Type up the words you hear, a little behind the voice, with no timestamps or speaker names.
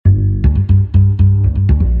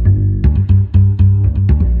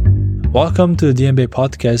Welcome to the DMBA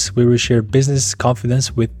podcast, where we share business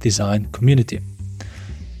confidence with design community.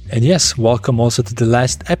 And yes, welcome also to the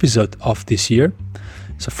last episode of this year.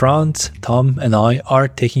 So Franz, Tom, and I are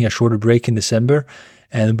taking a shorter break in December,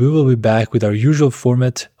 and we will be back with our usual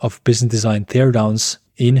format of business design teardowns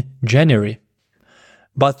in January.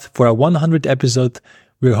 But for our 100th episode,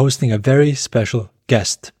 we're hosting a very special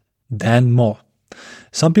guest, Dan Moll.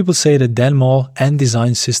 Some people say that Dan Moll and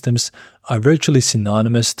design systems are virtually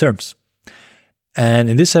synonymous terms. And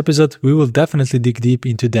in this episode, we will definitely dig deep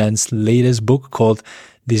into Dan's latest book called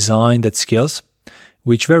Design That Scales,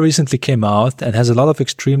 which very recently came out and has a lot of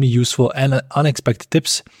extremely useful and unexpected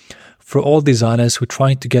tips for all designers who are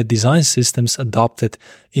trying to get design systems adopted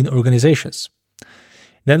in organizations.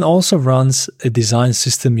 Dan also runs a design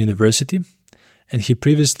system university, and he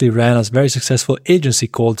previously ran a very successful agency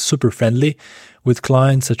called Super Friendly with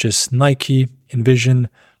clients such as Nike, Envision,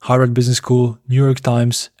 Harvard Business School, New York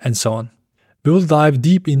Times, and so on. We will dive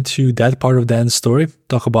deep into that part of Dan's story,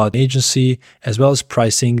 talk about agency, as well as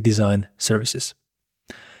pricing design services.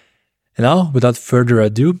 And now, without further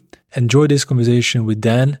ado, enjoy this conversation with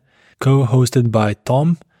Dan, co-hosted by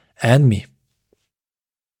Tom and me.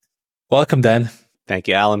 Welcome, Dan. Thank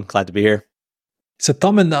you, Alan. Glad to be here. So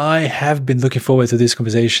Tom and I have been looking forward to this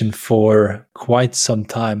conversation for quite some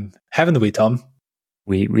time, haven't we, Tom?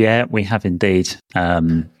 We have indeed.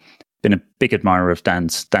 Been a big admirer of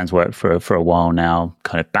Dan's work for a while now.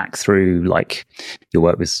 Kind of back through like your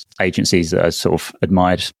work with agencies that I sort of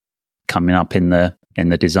admired coming up in the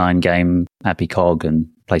design game, Happy Cog and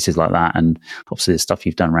places like that, and obviously the stuff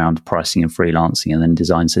you've done around pricing and freelancing and then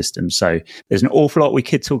design systems. So there's an awful lot we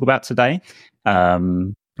could talk about today.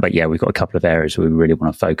 But yeah, we've got a couple of areas we really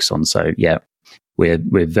want to focus on. So yeah, we're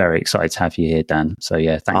very excited to have you here, Dan. So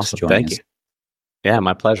yeah, thanks for joining us. Thank you. Yeah,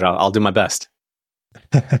 my pleasure. I'll do my best.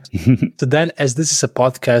 So then, as this is a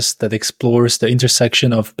podcast that explores the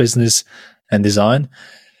intersection of business and design,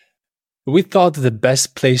 we thought that the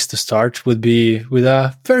best place to start would be with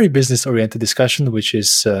a very business-oriented discussion, which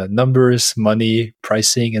is numbers, money,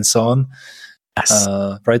 pricing, and so on. Yes.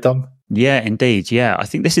 Right, Tom? Yeah, indeed. Yeah, I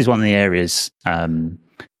think this is one of the areas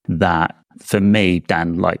that, for me,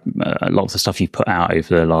 Dan, like a lot of the stuff you've put out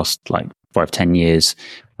over the last 5-10 years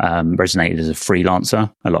resonated as a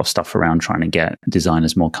freelancer. A lot of stuff around trying to get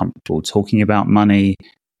designers more comfortable talking about money,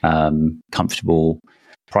 comfortable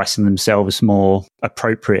pricing themselves more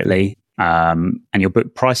appropriately. And your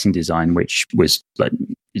book Pricing Design, which was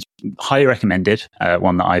is highly recommended,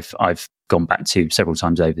 one that I've gone back to several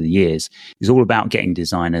times over the years, is all about getting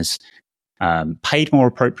designers paid more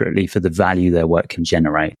appropriately for the value their work can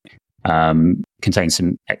generate. Contains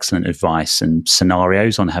some excellent advice and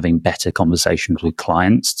scenarios on having better conversations with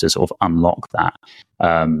clients to sort of unlock that.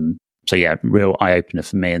 So yeah, real eye-opener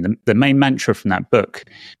for me. And the main mantra from that book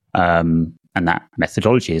and that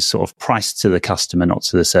methodology is sort of price to the customer, not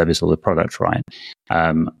to the service or the product, right?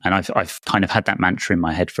 And I've kind of had that mantra in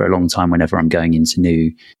my head for a long time whenever I'm going into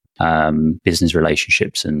new business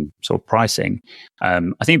relationships and sort of pricing. I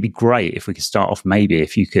think it'd be great if we could start off, maybe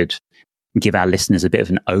if you could give our listeners a bit of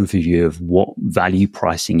an overview of what value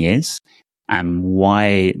pricing is and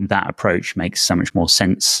why that approach makes so much more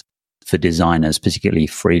sense for designers, particularly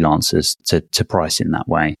freelancers, to price in that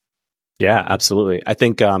way. Yeah, absolutely. I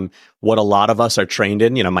think what a lot of us are trained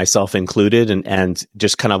in, myself included, and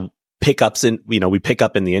just kind of we pick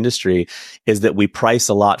up in the industry, is that we price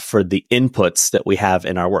a lot for the inputs that we have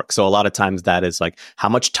in our work. So a lot of times that is like how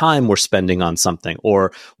much time we're spending on something,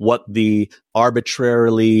 or what the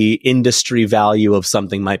arbitrarily industry value of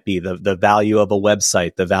something might be, the value of a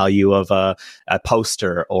website, the value of a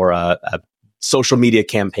poster or a social media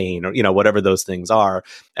campaign, or whatever those things are.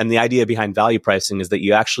 And the idea behind value pricing is that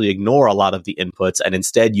you actually ignore a lot of the inputs and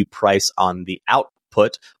instead you price on the output,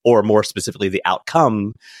 or more specifically the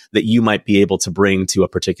outcome that you might be able to bring to a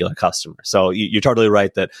particular customer. So you're totally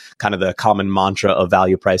right that kind of the common mantra of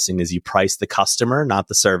value pricing is you price the customer, not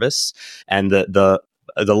the service. And the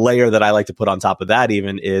layer that I like to put on top of that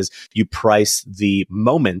even is you price the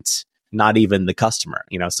moment, not even the customer.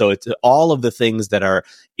 So it's all of the things that are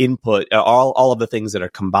input, all of the things that are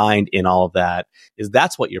combined in all of that,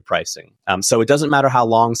 that's what you're pricing. So it doesn't matter how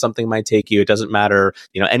long something might take you. It doesn't matter,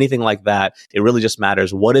 anything like that. It really just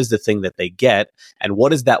matters what is the thing that they get and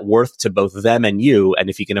what is that worth to both them and you. And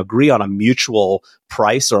if you can agree on a mutual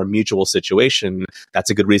price or a mutual situation, that's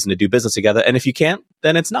a good reason to do business together. And if you can't,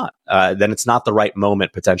 then it's not. Then it's not the right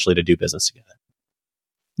moment potentially to do business together.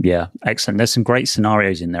 Yeah, excellent. There's some great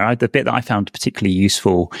scenarios in there. The bit that I found particularly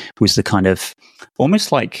useful was the kind of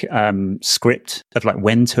almost like script of like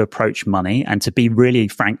when to approach money and to be really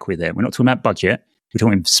frank with it. We're not talking about budget. We're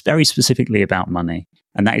talking very specifically about money.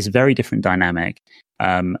 And that is a very different dynamic.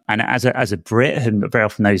 And as a Brit, and very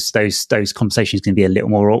often those conversations can be a little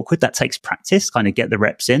more awkward. That takes practice, kind of get the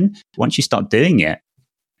reps in. Once you start doing it,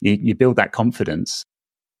 you build that confidence.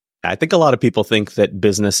 I think a lot of people think that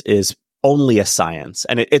business is only a science,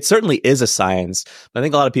 and it certainly is a science. But I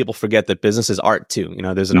think a lot of people forget that business is art too.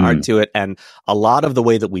 There's an art to it, and a lot of the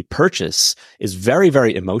way that we purchase is very,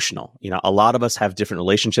 very emotional. A lot of us have different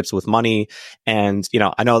relationships with money, and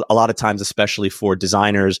I know a lot of times, especially for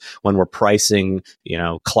designers, when we're pricing,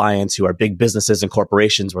 clients who are big businesses and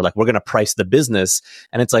corporations, we're going to price the business,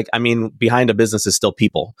 and it's behind a business is still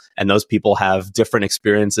people, and those people have different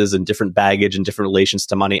experiences and different baggage and different relations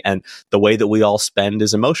to money, and the way that we all spend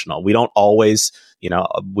is emotional. We don't always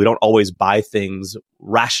buy things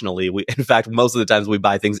rationally. In fact, most of the times we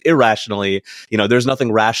buy things irrationally. There's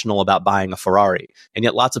nothing rational about buying a Ferrari, and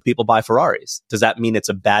yet lots of people buy Ferraris. Does that mean it's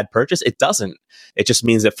a bad purchase? It doesn't. It just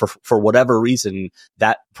means that for whatever reason,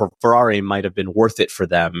 that Ferrari might have been worth it for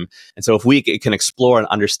them. And so if we can explore and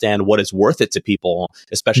understand what is worth it to people,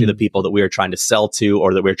 especially the people that we are trying to sell to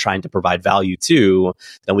or that we're trying to provide value to,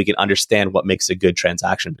 then we can understand what makes a good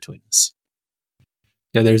transaction between us.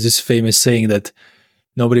 Yeah, there's this famous saying that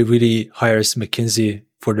nobody really hires McKinsey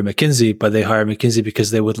for the McKinsey, but they hire McKinsey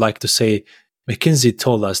because they would like to say, McKinsey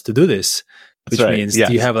told us to do this, which means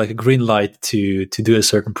you have a green light to do a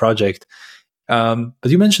certain project. But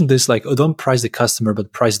you mentioned this, don't price the customer,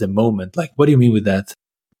 but price the moment. What do you mean with that?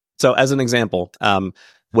 So as an example,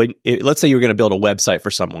 let's say you're going to build a website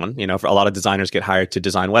for someone, for a lot of designers get hired to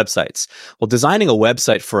design websites. Well, designing a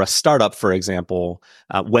website for a startup, for example,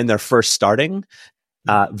 when they're first starting,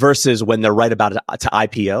 versus when they're right about to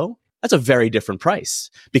IPO, that's a very different price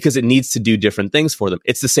because it needs to do different things for them.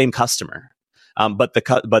 It's the same customer. But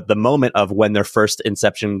the moment of when their first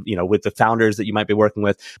inception, with the founders that you might be working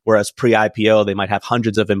with, whereas pre-IPO, they might have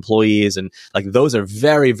hundreds of employees, and those are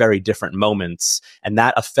very, very different moments. And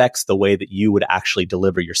that affects the way that you would actually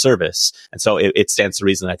deliver your service. And so it stands to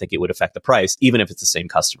reason that I think it would affect the price, even if it's the same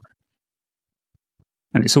customer.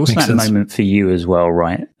 And it's also that moment for you as well,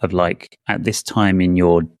 right? Of at this time in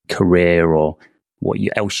your career or what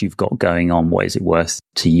else you've got going on, what is it worth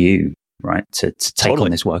to you, right? To take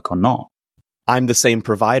on this work or not? I'm the same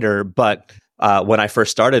provider, but when I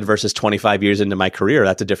first started versus 25 years into my career,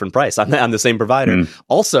 that's a different price. I'm the same provider.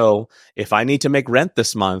 Also, if I need to make rent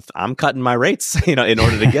this month, I'm cutting my rates, in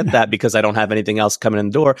order to get that because I don't have anything else coming in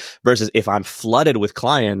the door. Versus if I'm flooded with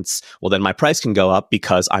clients, well, then my price can go up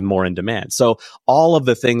because I'm more in demand. So all of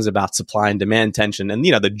the things about supply and demand tension and,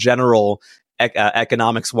 the general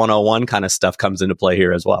economics 101 kind of stuff comes into play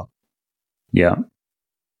here as well. Yeah.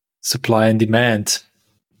 Supply and demand.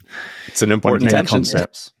 It's an important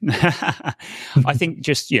concept. I think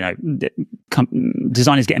just,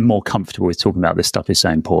 designers getting more comfortable with talking about this stuff is so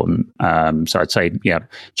important. So I'd say,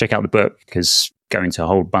 check out the book because go into a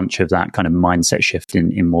whole bunch of that kind of mindset shift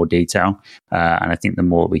in more detail. And I think the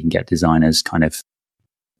more we can get designers kind of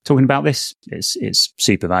talking about this, it's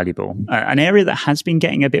super valuable. An area that has been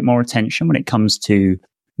getting a bit more attention when it comes to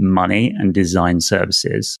money and design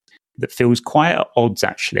services that feels quite at odds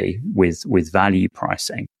actually with value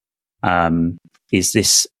pricing. Is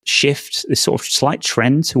this shift, this sort of slight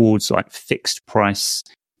trend towards fixed price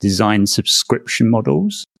design subscription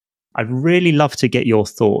models. I'd really love to get your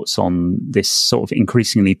thoughts on this sort of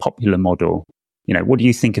increasingly popular model. What do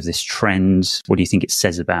you think of this trend? What do you think it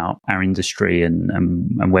says about our industry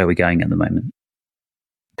and where we're going at the moment?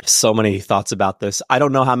 So many thoughts about this. I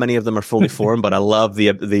don't know how many of them are fully formed, but I love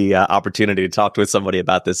the opportunity to talk with somebody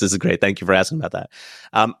about this. This is great. Thank you for asking about that.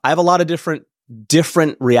 I have a lot of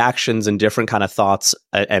different reactions and different kind of thoughts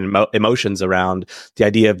and emotions around the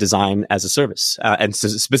idea of design as a service, and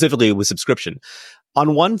specifically with subscription.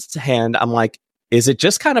 On one hand, I'm like, is it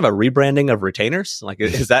just kind of a rebranding of retainers?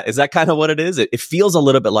 Is that kind of what it is? It feels a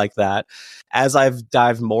little bit like that. As I've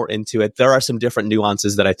dived more into it, there are some different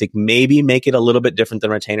nuances that I think maybe make it a little bit different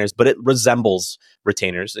than retainers, but it resembles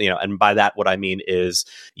retainers, and by that, what I mean is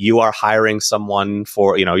you are hiring someone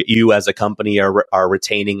for, you as a company are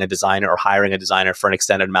retaining a designer or hiring a designer for an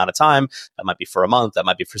extended amount of time. That might be for a month, that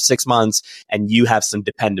might be for 6 months. And you have some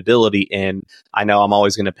dependability in, I know I'm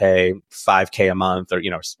always going to pay $5,000 a month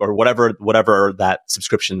or whatever that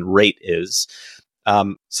subscription rate is.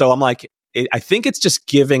 So I'm like, I think it's just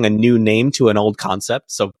giving a new name to an old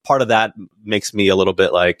concept. So part of that makes me a little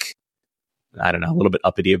bit a little bit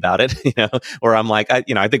uppity about it, or I'm like,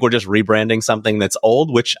 I think we're just rebranding something that's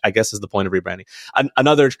old, which I guess is the point of rebranding.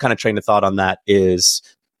 Another kind of train of thought on that is,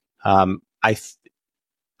 I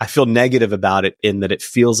feel negative about it in that it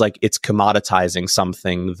feels like it's commoditizing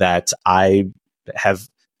something that I have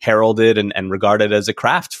heralded and regarded as a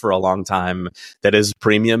craft for a long time that is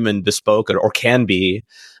premium and bespoke or can be.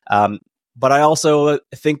 But I also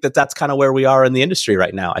think that that's kind of where we are in the industry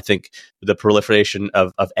right now. I think the proliferation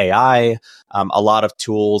of AI, a lot of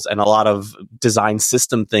tools and a lot of design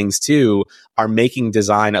system things too are making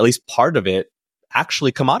design, at least part of it,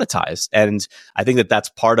 actually commoditized. And I think that that's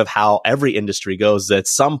part of how every industry goes. At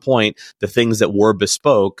some point, the things that were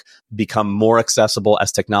bespoke become more accessible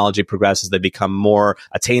as technology progresses. They become more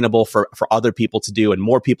attainable for other people to do, and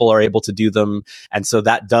more people are able to do them. And so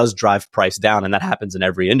that does drive price down, and that happens in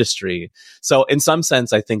every industry. So in some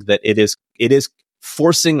sense, I think that it is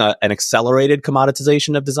forcing an accelerated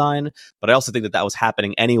commoditization of design, but I also think that was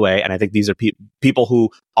happening anyway. And I think these are people who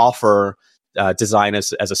offer design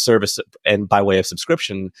as a service and by way of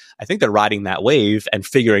subscription. I think they're riding that wave and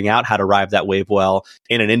figuring out how to ride that wave well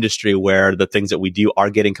in an industry where the things that we do are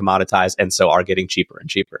getting commoditized and so are getting cheaper and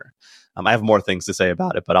cheaper. I have more things to say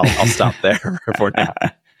about it, but I'll stop there for now.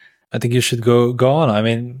 I think you should go on. I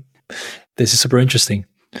mean, this is super interesting.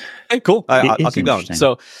 Okay, cool. I'll keep going.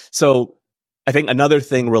 So I think another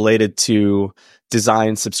thing related to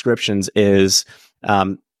design subscriptions is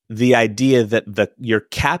the idea that you're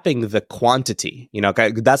capping the quantity.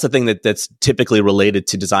 That's the thing that's typically related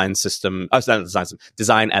to design as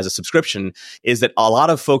a subscription, is that a lot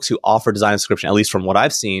of folks who offer design subscription, at least from what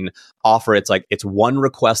I've seen, offer it's one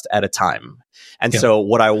request at a time. And so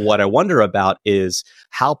what I wonder about is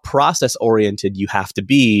how process oriented you have to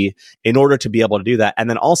be in order to be able to do that. And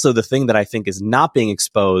then also the thing that I think is not being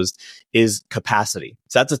exposed is capacity.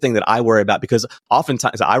 So that's the thing that I worry about, because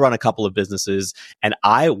oftentimes I run a couple of businesses and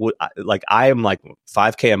I am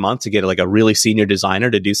 $5,000 a month to get a really senior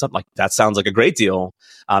designer to do something. That sounds like a great deal.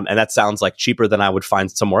 And that sounds like cheaper than I would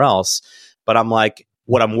find somewhere else. But I'm like,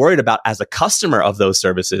 what I'm worried about as a customer of those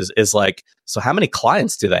services is so how many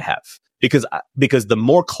clients do they have? Because the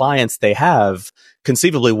more clients they have,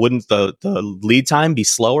 conceivably, wouldn't the lead time be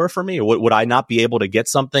slower for me? Or would I not be able to get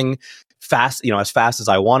something fast, as fast as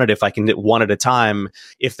I wanted if I can get one at a time,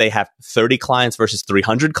 if they have 30 clients versus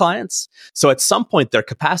 300 clients? So at some point, their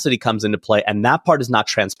capacity comes into play, and that part is not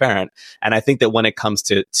transparent. And I think that when it comes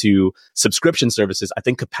to subscription services, I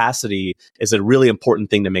think capacity is a really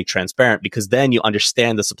important thing to make transparent, because then you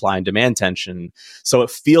understand the supply and demand tension. So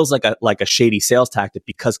it feels like a shady sales tactic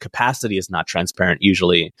because capacity is not transparent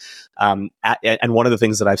usually. And one of the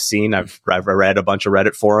things that I've seen, I've read a bunch of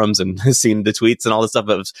Reddit forums and seen the tweets and all this stuff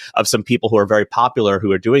of some people who are very popular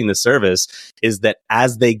who are doing this service, is that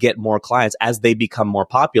as they get more clients, as they become more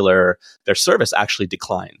popular, their service actually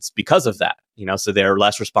declines because of that. So they're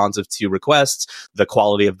less responsive to requests. The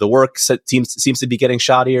quality of the work seems to be getting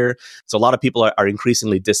shoddier. So a lot of people are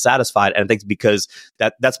increasingly dissatisfied. And I think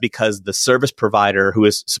that's because the service provider who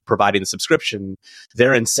is providing the subscription,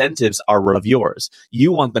 their incentives are of yours.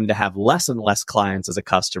 You want them to have less and less clients as a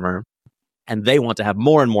customer, and they want to have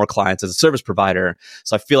more and more clients as a service provider.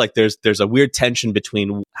 So I feel like there's a weird tension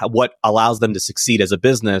between what allows them to succeed as a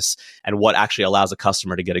business and what actually allows a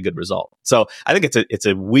customer to get a good result. So I think it's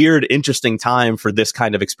a weird, interesting time for this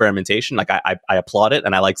kind of experimentation. I applaud it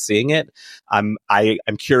and I like seeing it. I'm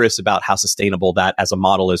curious about how sustainable that as a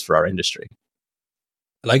model is for our industry.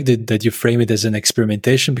 I like that you frame it as an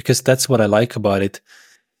experimentation, because that's what I like about it.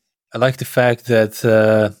 I like the fact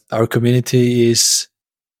that our community is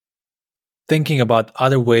thinking about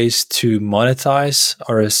other ways to monetize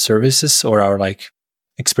our services or our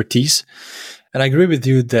expertise. And I agree with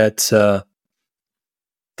you that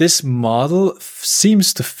this model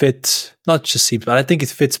seems to fit, not just seems, but I think it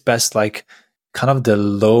fits best kind of the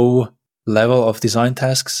low level of design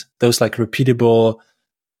tasks, those repeatable,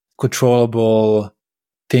 controllable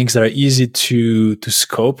things that are easy to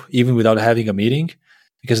scope even without having a meeting.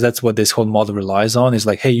 Because that's what this whole model relies on, is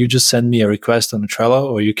hey, you just send me a request on Trello,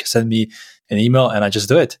 or you can send me an email and I just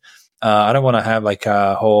do it. I don't want to have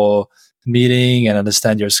a whole meeting and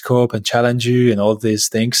understand your scope and challenge you and all these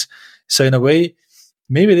things. So in a way,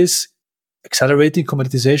 maybe it is accelerating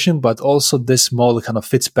commoditization, but also this model kind of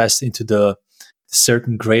fits best into the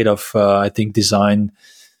certain grade of, I think, design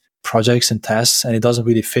projects and tasks. And it doesn't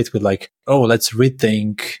really fit with let's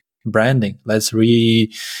rethink branding. Let's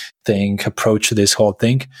rethink approach to this whole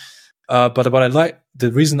thing. But what I like,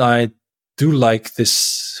 the reason I do like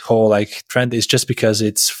this whole trend is just because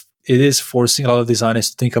it is forcing a lot of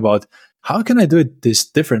designers to think about, how can I do this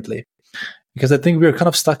differently? Because I think we're kind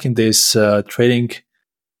of stuck in this trading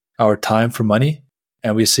our time for money,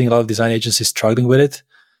 and we're seeing a lot of design agencies struggling with it.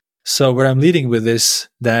 So where I'm leading with this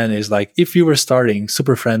then is if you were starting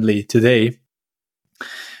Super Friendly today,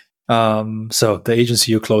 so the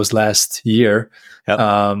agency you closed last year, yep.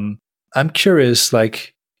 I'm curious,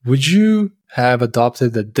 would you have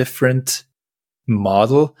adopted a different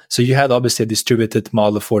model? So you had obviously a distributed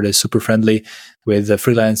model for the Super Friendly with the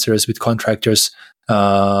freelancers, with contractors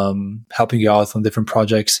helping you out on different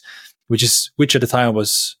projects, which at the time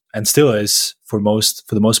was and still is for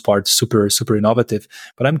the most part super innovative.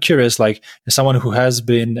 But I'm curious, like as someone who has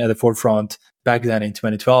been at the forefront back then in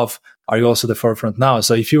 2012, are you also the forefront now?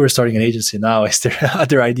 So if you were starting an agency now, is there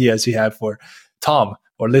other ideas you have for Tom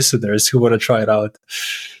or listeners who want to try it out?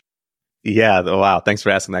 Yeah. Wow. Thanks for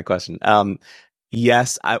asking that question.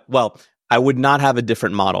 Yes. I would not have a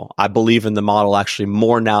different model. I believe in the model actually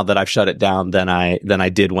more now that I've shut it down than I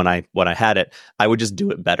did when I had it. I would just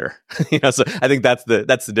do it better. So I think that's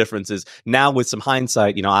the difference is now with some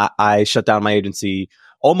hindsight, I shut down my agency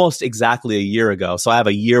almost exactly a year ago. So I have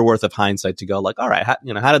a year worth of hindsight to go like, all right, how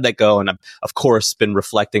did that go? And I've, of course, been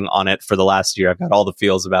reflecting on it for the last year. I've got all the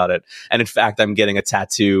feels about it. And in fact, I'm getting a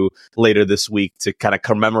tattoo later this week to kind of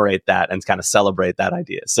commemorate that and kind of celebrate that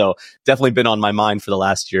idea. So definitely been on my mind for the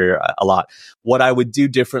last year a lot. What I would do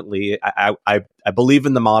differently, I believe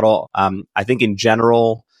in the model. I think in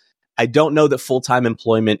general, I don't know that full-time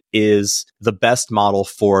employment is the best model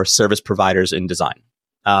for service providers in design.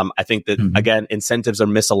 I think that, again, incentives are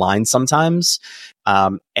misaligned sometimes.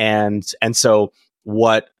 And so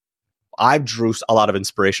what I drew a lot of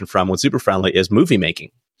inspiration from with Super Friendly is movie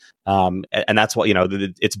making. And that's what,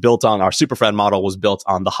 it's built on. Our Super Friend model was built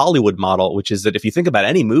on the Hollywood model, which is that if you think about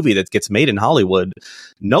any movie that gets made in Hollywood,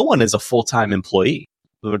 no one is a full-time employee.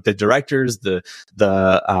 The directors, the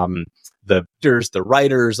actors, the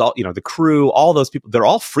writers, all, the crew, all those people, they're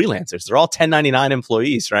all freelancers. They're all 1099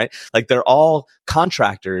 employees, right? Like they're all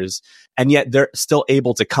contractors, and yet they're still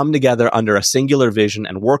able to come together under a singular vision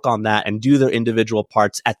and work on that and do their individual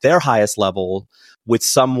parts at their highest level with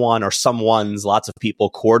someone or someone's, lots of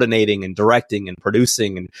people coordinating and directing and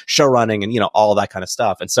producing and show running and, all that kind of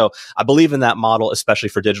stuff. And so I believe in that model, especially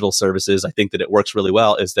for digital services. I think that it works really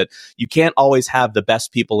well, is that you can't always have the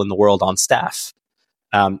best people in the world on staff.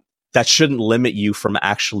 That shouldn't limit you from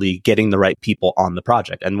actually getting the right people on the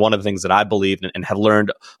project. And one of the things that I believe and have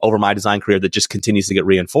learned over my design career that just continues to get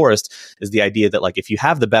reinforced is the idea that, like, if you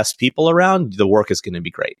have the best people around, the work is going to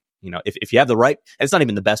be great. If you have the right, and it's not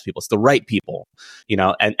even the best people, it's the right people,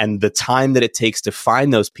 and the time that it takes to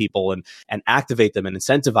find those people and activate them and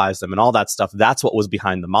incentivize them and all that stuff, that's what was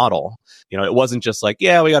behind the model. It wasn't just like,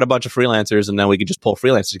 yeah, we got a bunch of freelancers and then we could just pull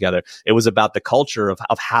freelancers together. It was about the culture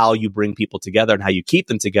of how you bring people together and how you keep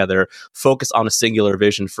them together, focus on a singular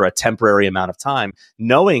vision for a temporary amount of time,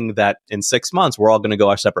 knowing that in 6 months, we're all going to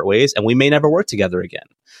go our separate ways and we may never work together again.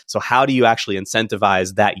 So how do you actually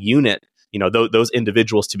incentivize that unit, those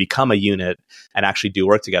individuals to become a unit and actually do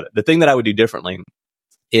work together? The thing that I would do differently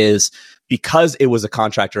is, because it was a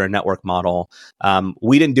contractor and network model,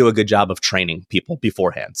 we didn't do a good job of training people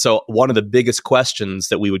beforehand. So one of the biggest questions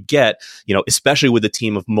that we would get, especially with a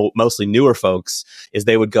team of mostly newer folks, is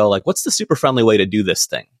they would go like, what's the Super Friendly way to do this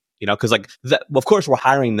thing? Because of course we're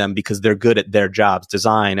hiring them because they're good at their jobs,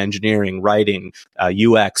 design, engineering, writing,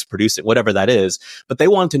 UX, producing, whatever that is. But they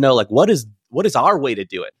want to know, like, what is our way to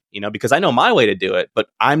do it? Because I know my way to do it, but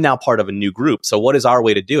I'm now part of a new group. So what is our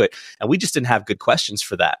way to do it? And we just didn't have good questions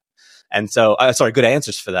for that. And so, good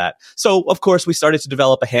answers for that. So of course we started to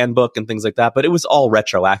develop a handbook and things like that, but it was all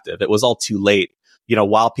retroactive. It was all too late,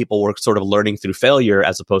 while people were sort of learning through failure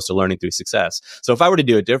as opposed to learning through success. So if I were to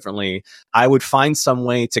do it differently, I would find some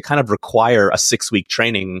way to kind of require a 6-week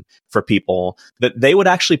training for people that they would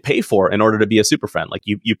actually pay for in order to be a super friend. Like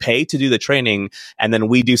you pay to do the training, and then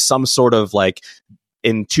we do some sort of like,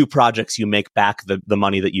 in 2 projects, you make back the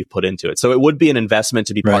money that you put into it. So it would be an investment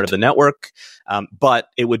to be part of the network, but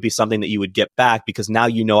it would be something that you would get back because now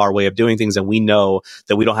you know our way of doing things, and we know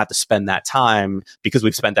that we don't have to spend that time because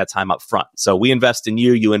we've spent that time up front. So we invest in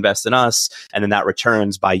you, you invest in us, and then that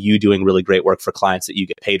returns by you doing really great work for clients that you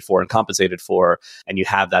get paid for and compensated for, and you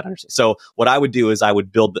have that understanding. So what I would do is I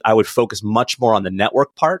would focus much more on the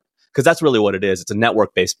network part, because that's really what it is. It's a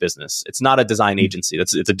network-based business. It's not a design agency.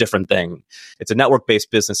 It's a different thing. It's a network-based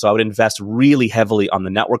business. So I would invest really heavily on the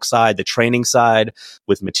network side, the training side,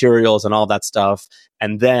 with materials and all that stuff,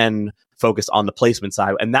 and then focus on the placement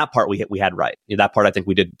side. And that part we had right. That part I think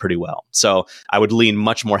we did pretty well. So I would lean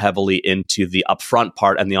much more heavily into the upfront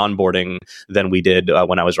part and the onboarding than we did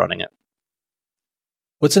when I was running it.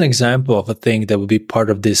 What's an example of a thing that would be part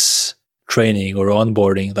of this training or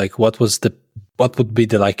onboarding? Like what would be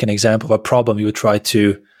an example of a problem you would try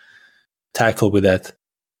to tackle with that?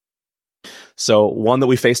 So one that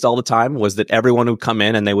we faced all the time was that everyone would come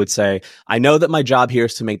in and they would say, I know that my job here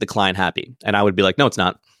is to make the client happy. And I would be like, no, it's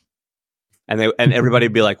not. And everybody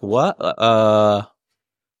would be like, what?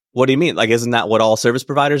 what do you mean? Like, isn't that what all service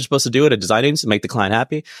providers are supposed to do at a design agency, make the client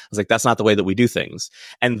happy? I was like, that's not the way that we do things.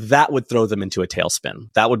 And that would throw them into a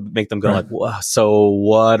tailspin. That would make them go like, whoa, so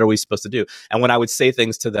what are we supposed to do? And when I would say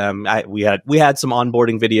things to them, we had some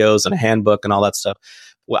onboarding videos and a handbook and all that stuff.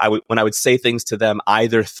 When I would say things to them,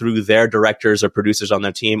 either through their directors or producers on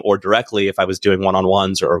their team, or directly if I was doing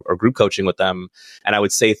one-on-ones or group coaching with them, and I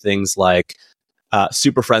would say things like,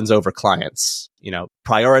 super friends over clients,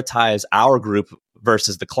 prioritize our group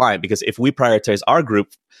versus the client, because if we prioritize our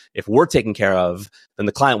group, if we're taken care of, then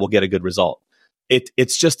the client will get a good result.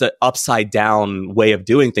 It's just an upside down way of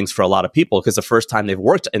doing things for a lot of people, because the first time they've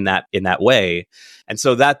worked in that way. And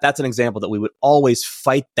so that's an example that we would always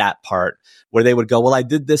fight that part where they would go, well, I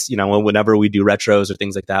did this, whenever we do retros or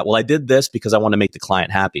things like that. Well, I did this because I want to make the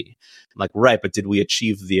client happy. I'm like, right, but did we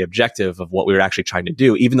achieve the objective of what we were actually trying to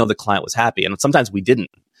do, even though the client was happy? And sometimes we didn't.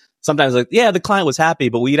 Sometimes like, yeah, the client was happy,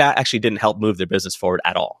 but we actually didn't help move their business forward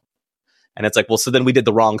at all. And it's like, well, so then we did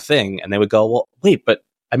the wrong thing. And they would go, well, wait, but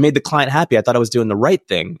I made the client happy. I thought I was doing the right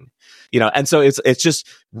thing, and so it's just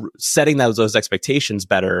setting those expectations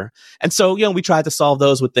better. And so, we tried to solve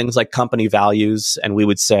those with things like company values. And we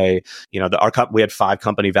would say, we had 5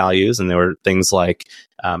 company values, and there were things like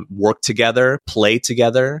work together, play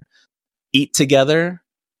together, eat together,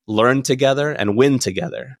 learn together, and win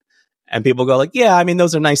together. And people go like, yeah, I mean,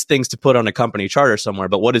 those are nice things to put on a company charter somewhere,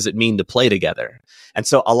 but what does it mean to play together? And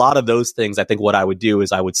so a lot of those things, I think what I would do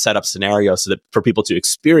is I would set up scenarios so that for people to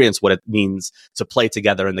experience what it means to play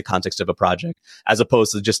together in the context of a project, as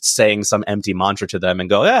opposed to just saying some empty mantra to them and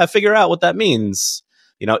go, yeah, figure out what that means.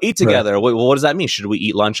 Eat together. Right. What does that mean? Should we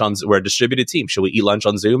eat lunch we're a distributed team. Should we eat lunch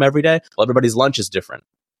on Zoom every day? Well, everybody's lunch is different,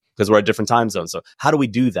 because we're at different time zones. So how do we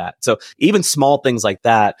do that? So even small things like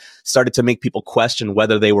that started to make people question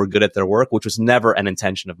whether they were good at their work, which was never an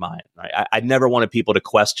intention of mine. Right? I never wanted people to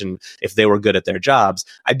question if they were good at their jobs.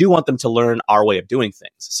 I do want them to learn our way of doing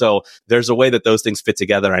things. So there's a way that those things fit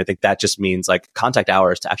together. And I think that just means like contact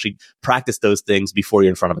hours to actually practice those things before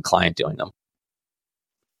you're in front of a client doing them.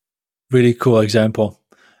 Really cool example.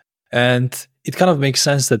 And it kind of makes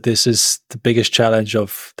sense that this is the biggest challenge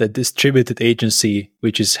of the distributed agency,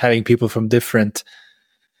 which is having people from different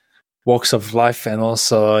walks of life and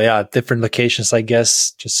also, different locations, I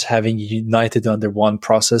guess, just having united under one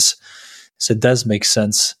process. So it does make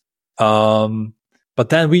sense. But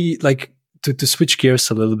then we like to switch gears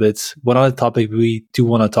a little bit. One other topic we do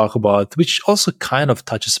want to talk about, which also kind of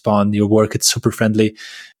touches upon your work at Super Friendly,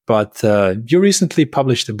 but you recently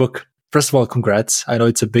published a book. First of all, congrats. I know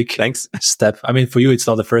it's a big step. I mean, for you, it's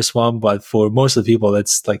not the first one, but for most of the people,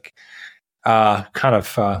 it's like kind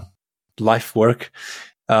of life work.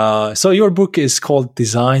 So your book is called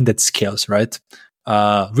Design That Scales, right?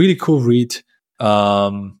 Really cool read.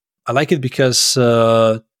 I like it because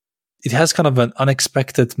it has kind of an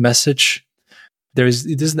unexpected message.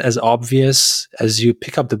 It isn't as obvious as you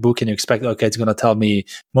pick up the book and you expect, okay, it's going to tell me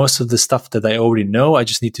most of the stuff that I already know. I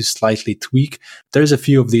just need to slightly tweak. There's a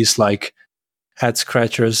few of these like head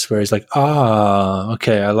scratchers where it's like,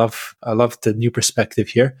 okay, I love the new perspective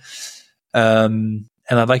here. And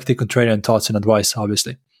I like the contrarian thoughts and advice,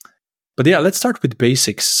 obviously. But yeah, let's start with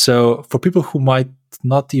basics. So for people who might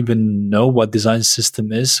not even know what design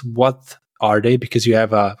system is, what are they? Because you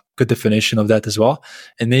have a good definition of that as well.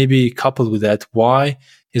 And maybe coupled with that, why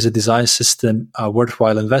is a design system a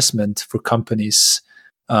worthwhile investment for companies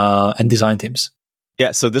and design teams?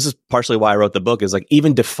 Yeah, so this is partially why I wrote the book, is like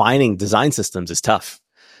even defining design systems is tough,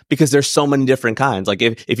 because there's so many different kinds. Like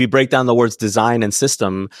if you break down the words design and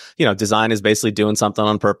system, design is basically doing something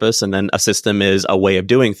on purpose, and then a system is a way of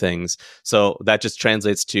doing things. So that just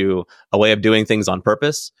translates to a way of doing things on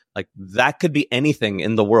purpose. Like that could be anything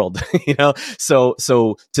in the world, So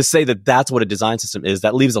to say that that's what a design system is,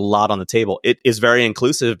 that leaves a lot on the table. It is very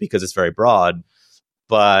inclusive because it's very broad,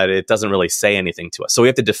 but it doesn't really say anything to us. So we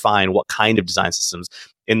have to define what kind of design systems.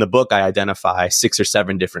 In the book, I identify 6 or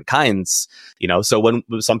 7 different kinds. So when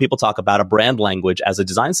some people talk about a brand language as a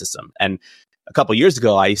design system, and a couple of years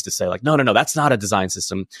ago, I used to say like, no, that's not a design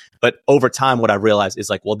system. But over time, what I realized is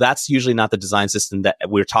like, well, that's usually not the design system that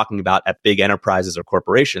we're talking about at big enterprises or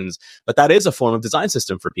corporations, but that is a form of design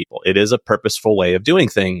system for people. It is a purposeful way of doing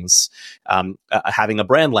things. Having a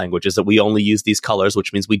brand language is that we only use these colors,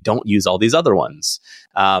 which means we don't use all these other ones.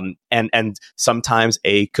 And sometimes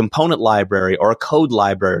a component library or a code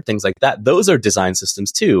library, things like that, those are design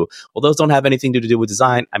systems too. Well, those don't have anything to do with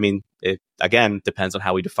design. I mean, It, again, depends on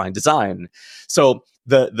how we define design. So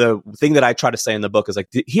the thing that I try to say in the book is like,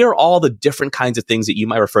 here are all the different kinds of things that you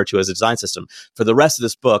might refer to as a design system. For the rest of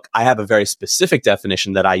this book, I have a very specific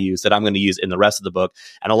definition that I use that I'm going to use in the rest of the book.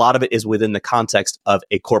 And a lot of it is within the context of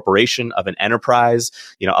a corporation, of an enterprise,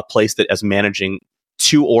 a place that is managing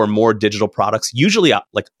 2 or more digital products, usually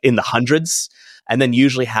like in the hundreds, and then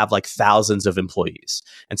usually have like thousands of employees.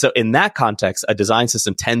 And so in that context, a design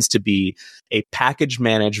system tends to be a package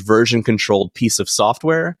managed, version controlled piece of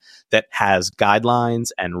software that has guidelines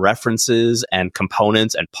and references and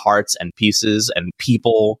components and parts and pieces and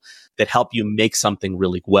people that help you make something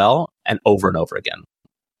really well and over again.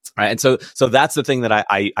 Right. And so that's the thing that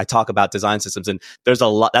I talk about design systems. And there's a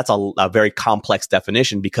lot, that's a very complex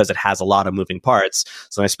definition because it has a lot of moving parts.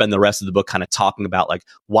 So I spend the rest of the book kind of talking about like,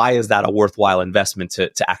 why is that a worthwhile investment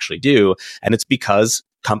to actually do? And it's because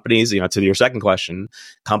companies, to your second question,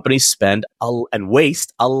 companies spend and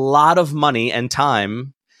waste a lot of money and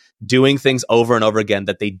time doing things over and over again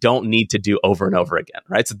that they don't need to do over and over again,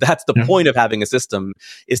 right? So that's the point of having a system,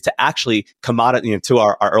 is to actually to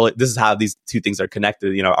our early, this is how these two things are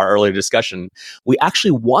connected, our earlier discussion. We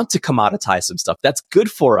actually want to commoditize some stuff. That's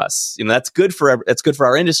good for us. That's good for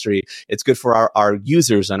our industry. It's good for our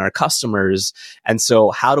users and our customers. And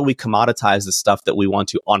so how do we commoditize the stuff that we want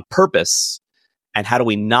to on purpose? And how do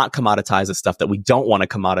we not commoditize the stuff that we don't want to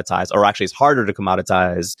commoditize, or actually it's harder to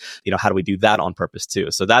commoditize? How do we do that on purpose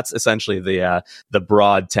too? So that's essentially the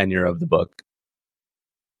broad tenure of the book.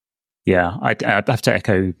 Yeah, I have to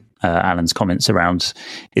echo Alan's comments around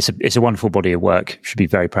it's a wonderful body of work. Should be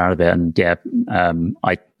very proud of it. And yeah,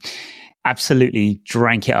 I absolutely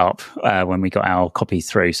drank it up when we got our copy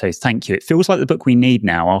through. So thank you. It feels like the book we need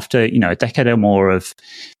now after, a decade or more of,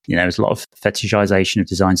 there's a lot of fetishization of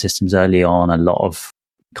design systems early on, a lot of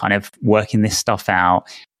kind of working this stuff out.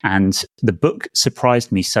 And the book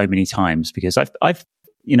surprised me so many times because I've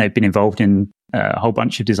been involved in a whole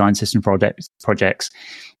bunch of design system projects,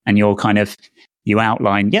 and you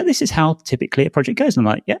outline, this is how typically a project goes. And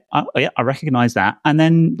I'm like, I recognize that. And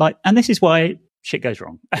then and this is why shit goes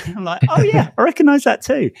wrong. I'm like, oh yeah, I recognize that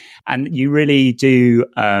too. And you really do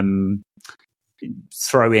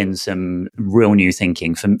throw in some real new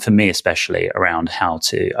thinking for me, especially around how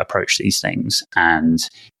to approach these things. And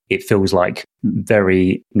it feels like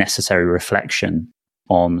very necessary reflection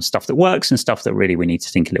on stuff that works and stuff that really we need to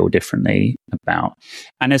think a little differently about.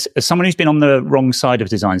 And as someone who's been on the wrong side of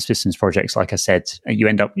design systems projects, like I said,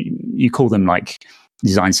 you call them like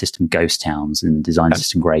design system ghost towns and design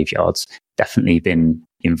system graveyards. Definitely been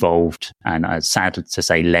involved, and sad to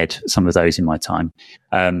say led some of those in my time.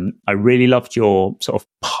 I really loved your sort of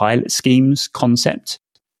pilot schemes concept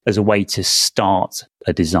as a way to start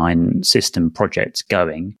a design system project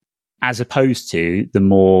going, as opposed to the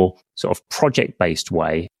more sort of project-based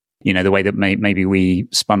way, the way that maybe we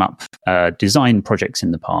spun up design projects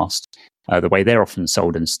in the past, the way they're often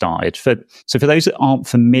sold and started. So for those that aren't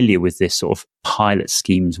familiar with this sort of pilot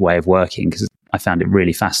schemes way of working, because I found it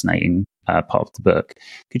really fascinating part of the book,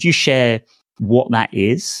 could you share what that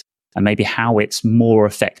is and maybe how it's more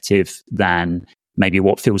effective than maybe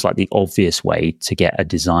what feels like the obvious way to get a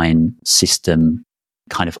design system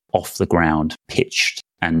kind of off the ground, pitched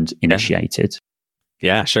and initiated?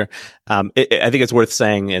 Yeah, sure. I think it's worth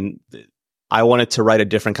saying, and I wanted to write a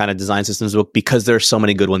different kind of design systems book because there's so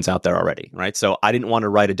many good ones out there already, right? So I didn't want to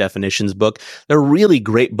write a definitions book. They're really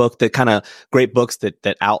great books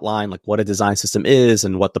that outline like what a design system is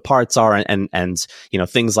and what the parts are and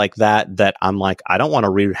things like that I'm like, I don't want to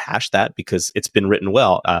rehash that because it's been written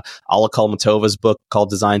well. Alla Kulmatova's book called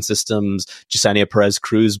Design Systems, Jasenia Perez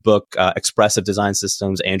Cruz's book, Expressive Design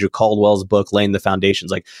Systems, Andrew Caldwell's book, Laying the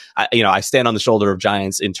Foundations. Like, I stand on the shoulder of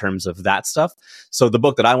giants in terms of that stuff. So the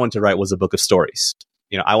book that I wanted to write was a book of stories.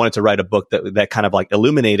 I wanted to write a book that kind of like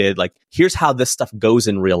illuminated, like, here's how this stuff goes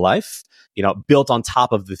in real life, built on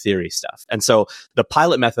top of the theory stuff. And so the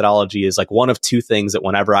pilot methodology is like one of two things that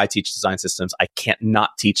whenever I teach design systems, I can't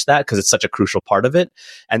not teach that because it's such a crucial part of it.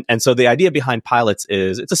 And so the idea behind pilots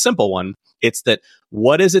is, it's a simple one. It's that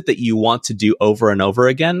what is it that you want to do over and over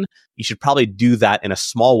again? You should probably do that in a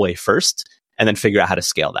small way first and then figure out how to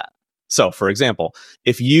scale that. So, for example,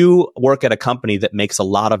 if you work at a company that makes a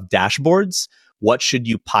lot of dashboards, what should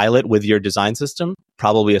you pilot with your design system?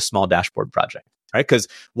 Probably a small dashboard project, right? Because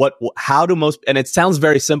and it sounds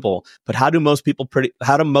very simple, but how do most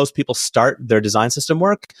people start their design system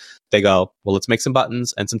work? They go, well, let's make some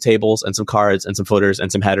buttons and some tables and some cards and some footers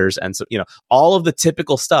and some headers and so, all of the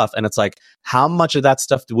typical stuff. And it's like, how much of that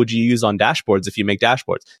stuff would you use on dashboards if you make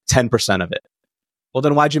dashboards? 10% of it. Well,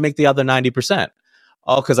 then why'd you make the other 90%?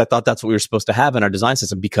 Oh, because I thought that's what we were supposed to have in our design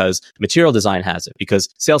system, because Material Design has it, because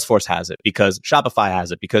Salesforce has it, because Shopify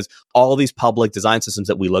has it, because all these public design systems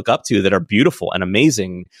that we look up to that are beautiful and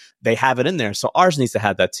amazing, they have it in there. So ours needs to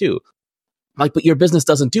have that too. Like, but your business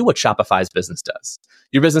doesn't do what Shopify's business does.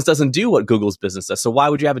 Your business doesn't do what Google's business does. So why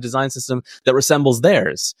would you have a design system that resembles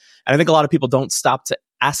theirs? And I think a lot of people don't stop to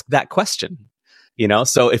ask that question.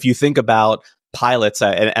 So if you think about pilots,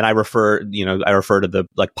 and I refer to the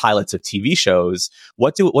like pilots of TV shows.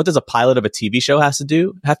 What does a pilot of a TV show have to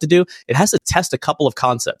do? It has to test a couple of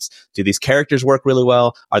concepts. Do these characters work really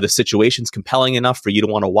well? Are the situations compelling enough for you to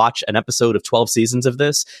want to watch an episode of 12 seasons of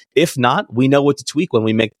this? If not, we know what to tweak when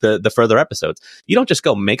we make the further episodes. You don't just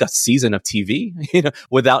go make a season of TV,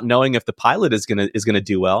 without knowing if the pilot is gonna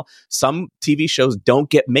do well. Some TV shows don't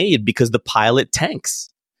get made because the pilot tanks.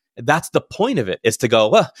 That's the point of it, is to go,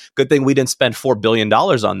 well, good thing we didn't spend $4 billion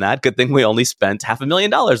on that. Good thing we only spent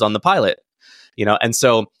 $500,000 on the pilot. And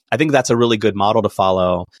so I think that's a really good model to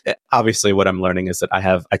follow. Obviously, what I'm learning is that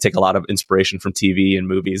I take a lot of inspiration from TV and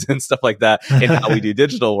movies and stuff like that in how we do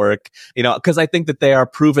digital work, because I think that they are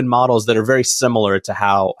proven models that are very similar to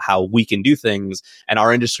how we can do things. And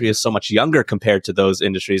our industry is so much younger compared to those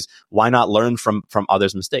industries. Why not learn from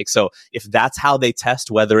others' mistakes? So if that's how they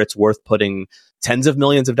test whether it's worth putting tens of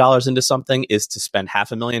millions of dollars into something, is to spend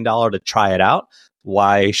 $500,000 to try it out,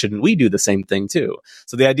 why shouldn't we do the same thing too?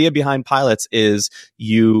 So the idea behind pilots is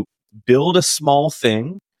you build a small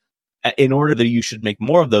thing in order that you should make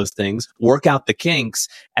more of those things, work out the kinks,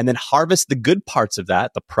 and then harvest the good parts of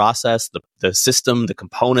that, the process, the system, the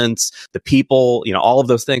components, the people, all of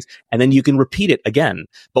those things. And then you can repeat it again.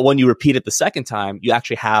 But when you repeat it the second time, you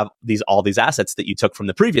actually have all these assets that you took from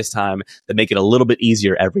the previous time that make it a little bit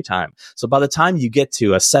easier every time. So by the time you get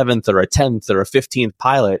to a 7th or a 10th or a 15th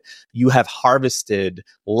pilot, you have harvested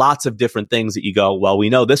lots of different things that you go, well, we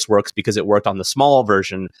know this works because it worked on the small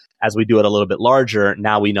version. As we do it a little bit larger,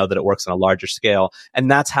 now we know that it works on a larger scale. And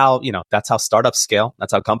that's how startups scale.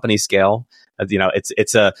 That's how companies scale.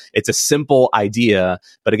 It's a simple idea,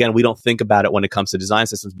 but again, we don't think about it when it comes to design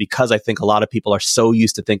systems, because I think a lot of people are so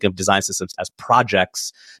used to thinking of design systems as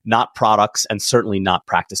projects, not products, and certainly not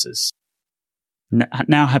practices.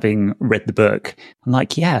 Now, having read the book, I'm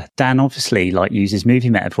like, yeah, Dan obviously uses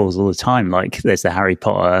movie metaphors all the time. Like there's the Harry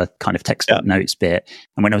Potter kind of textbook notes bit.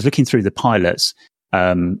 And when I was looking through the pilots,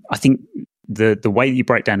 I think the way that you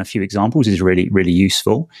break down a few examples is really, really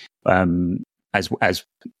useful. As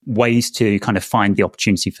ways to kind of find the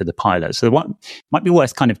opportunity for the pilot. So the one might be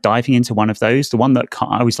worth kind of diving into one of those. The one that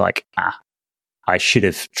I was like, I should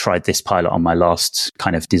have tried this pilot on my last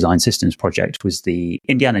kind of design systems project was the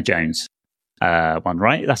Indiana Jones one,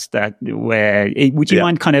 right? That's where would you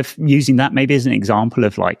mind kind of using that maybe as an example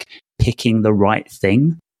of picking the right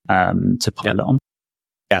thing to pilot on?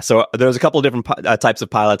 Yeah, so there's a couple of different types of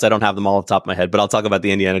pilots. I don't have them all off the top of my head, but I'll talk about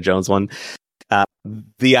the Indiana Jones one.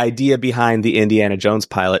 The idea behind the Indiana Jones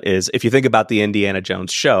pilot is, if you think about the Indiana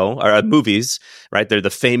Jones show or movies, right? They're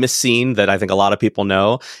the famous scene that I think a lot of people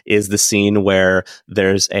know is the scene where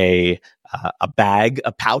there's a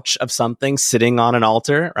pouch of something sitting on an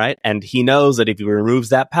altar, right? And he knows that if he removes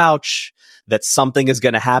that pouch, that something is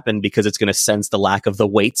going to happen because it's going to sense the lack of the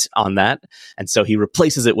weight on that. And so he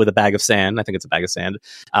replaces it with a bag of sand. I think it's a bag of sand.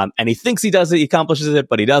 And he thinks he does it, he accomplishes it,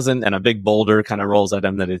 but he doesn't. And a big boulder kind of rolls at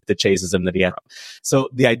him that chases him that he had. So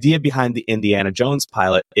the idea behind the Indiana Jones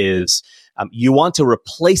pilot is you want to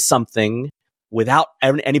replace something without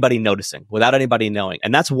anybody noticing, without anybody knowing.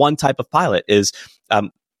 And that's one type of pilot is,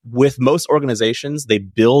 with most organizations, they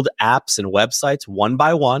build apps and websites one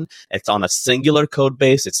by one. It's on a singular code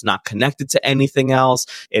base. It's not connected to anything else.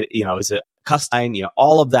 It, is a custom,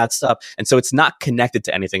 all of that stuff. And so it's not connected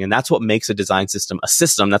to anything. And that's what makes a design system a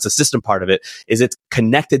system. That's a system part of it, is it's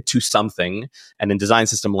connected to something. And in design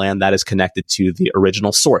system land, that is connected to the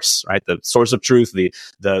original source, right? The source of truth,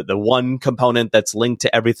 the one component that's linked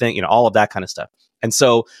to everything, all of that kind of stuff. And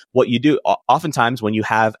so what you do oftentimes when you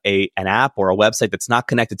have an app or a website that's not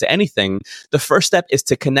connected to anything, the first step is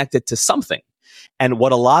to connect it to something. And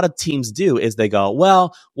what a lot of teams do is they go,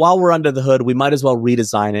 well, while we're under the hood, we might as well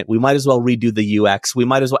redesign it. We might as well redo the UX. We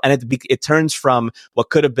might as well. And it turns from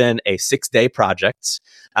what could have been a 6-day project,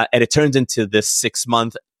 and it turns into this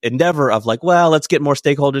 6-month endeavor of like, well, let's get more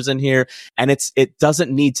stakeholders in here. And it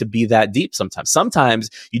doesn't need to be that deep sometimes. Sometimes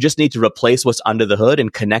you just need to replace what's under the hood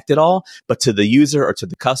and connect it all. But to the user or to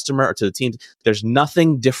the customer or to the team, there's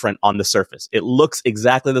nothing different on the surface. It looks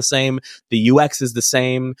exactly the same. The UX is the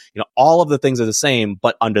same. All of the things are the same,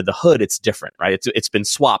 but under the hood, it's different, right? It's been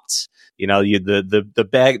swapped.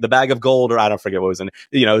 The bag of gold, or I don't forget what was in it,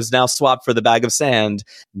 is now swapped for the bag of sand.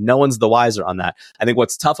 No one's the wiser on that. I think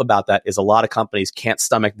what's tough about that is a lot of companies can't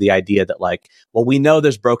stomach the idea that like, well, we know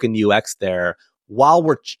there's broken UX there. While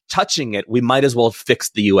we're touching it, we might as well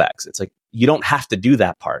fix the UX. It's like, you don't have to do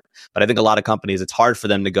that part. But I think a lot of companies, it's hard for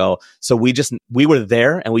them to go, so we were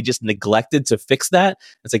there and we just neglected to fix that.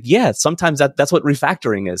 It's like, yeah, sometimes that's what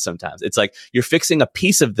refactoring is. Sometimes it's like you're fixing a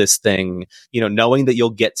piece of this thing, knowing that you'll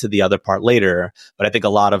get to the other part later. But I think a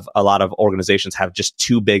lot of organizations have just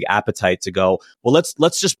too big appetite to go, well,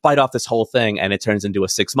 let's just bite off this whole thing, and it turns into a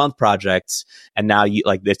 6-month project. And now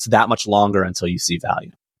it's that much longer until you see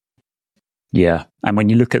value. Yeah. And when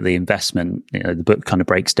you look at the investment, the book kind of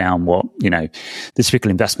breaks down what, the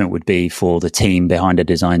typical investment would be for the team behind a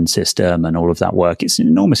design system and all of that work. It's an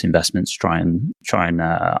enormous investment to try and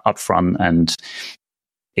upfront and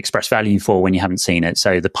express value for when you haven't seen it.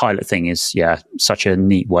 So the pilot thing is, such a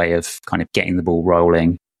neat way of kind of getting the ball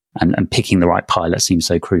rolling, and picking the right pilot seems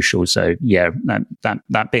so crucial. So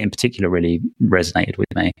that bit in particular really resonated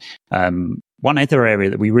with me. One other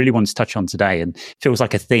area that we really want to touch on today, and feels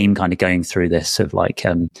like a theme kind of going through this of like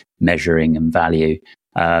measuring and value,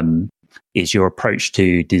 is your approach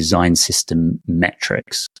to design system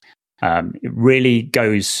metrics. It really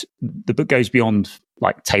the book goes beyond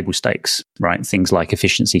like table stakes, right? Things like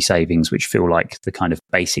efficiency savings, which feel like the kind of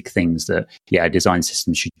basic things that, a design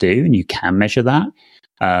system should do, and you can measure that.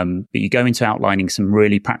 But you go into outlining some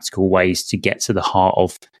really practical ways to get to the heart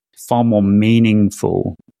of far more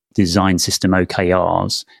meaningful design system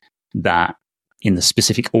OKRs that in the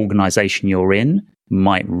specific organization you're in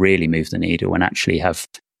might really move the needle and actually have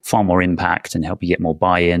far more impact and help you get more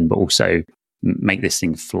buy-in, but also make this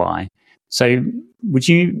thing fly. So would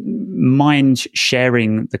you mind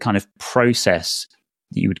sharing the kind of process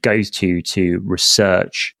that you would go to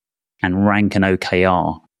research and rank an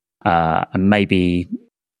OKR, and maybe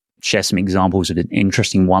share some examples of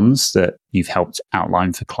interesting ones that you've helped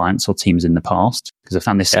outline for clients or teams in the past? Because I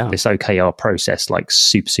found this OKR process like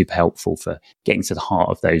super, super helpful for getting to the heart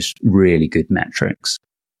of those really good metrics.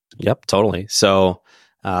 Yep, totally. So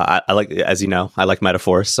I like, as you know, I like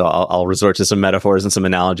metaphors, so I'll resort to some metaphors and some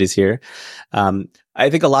analogies here. I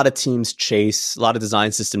think a lot of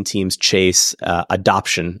design system teams chase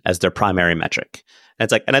adoption as their primary metric.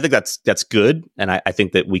 And I think that's good. And I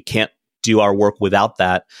think that we can't do our work without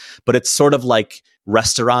that. But it's sort of like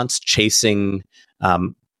restaurants chasing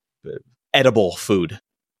edible food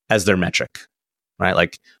as their metric,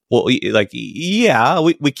 right?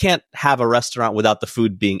 We can't have a restaurant without the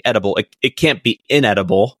food being edible. It can't be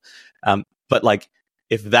inedible. But like,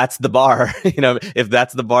 if that's the bar, if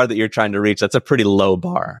that's the bar that you're trying to reach, that's a pretty low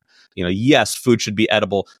bar. Yes, food should be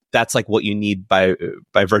edible. That's like what you need by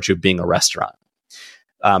virtue of being a restaurant.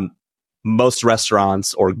 Most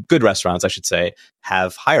restaurants, or good restaurants, I should say,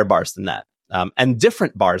 have higher bars than that, and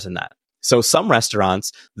different bars than that. So some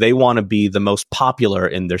restaurants, they want to be the most popular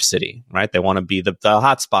in their city, right? They want to be the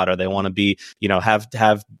hotspot, or they want to be, have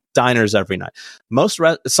diners every night.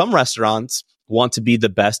 Some restaurants want to be the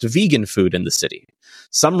best vegan food in the city.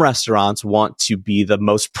 Some restaurants want to be the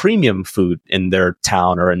most premium food in their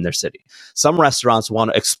town or in their city. Some restaurants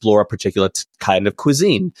want to explore a particular kind of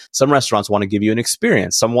cuisine. Some restaurants want to give you an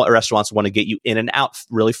experience. Some restaurants want to get you in and out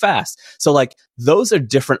really fast. So like, those are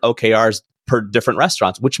different OKRs per different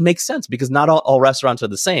restaurants, which makes sense because not all restaurants are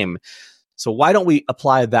the same. So why don't we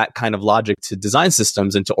apply that kind of logic to design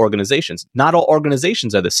systems and to organizations? Not all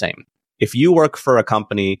organizations are the same. If you work for a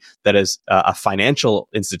company that is a financial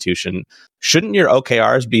institution, shouldn't your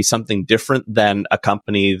OKRs be something different than a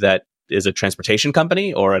company that is a transportation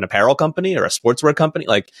company or an apparel company or a sportswear company?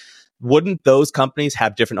 Like, wouldn't those companies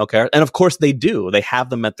have different OKRs? And of course they do. They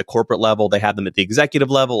have them at the corporate level. They have them at the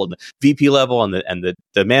executive level and the VP level and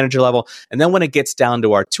the manager level. And then when it gets down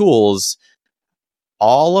to our tools,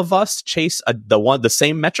 all of us chase the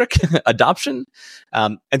same metric, adoption.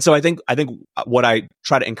 And so I think what I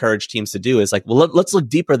try to encourage teams to do is like, well, let's look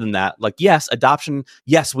deeper than that. Like, yes, adoption.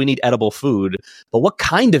 Yes, we need edible food, but what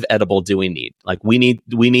kind of edible do we need? Like, we need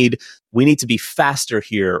to be faster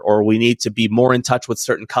here, or we need to be more in touch with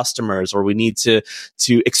certain customers, or we need to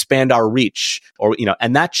expand our reach, or,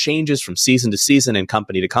 and that changes from season to season and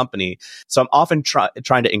company to company. So I'm often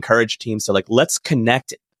trying to encourage teams to like, let's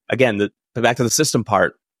connect again, back to the system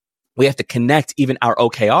part. We have to connect even our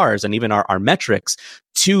OKRs and even our metrics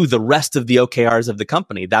to the rest of the OKRs of the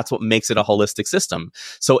company. That's what makes it a holistic system.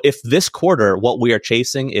 So if this quarter, what we are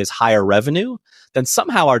chasing is higher revenue, then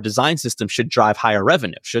somehow our design system should drive higher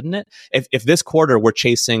revenue, shouldn't it? If this quarter we're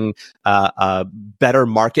chasing better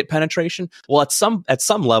market penetration, well, at some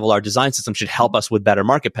level, our design system should help us with better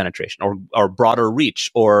market penetration, or broader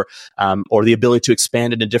reach, or the ability to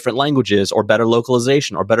expand into different languages, or better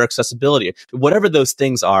localization, or better accessibility. Whatever those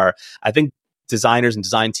things are, I think designers and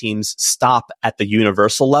design teams stop at the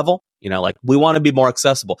universal level. Like, we want to be more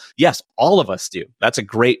accessible. Yes, all of us do. That's a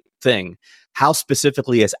great thing. How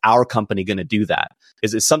specifically is our company going to do that?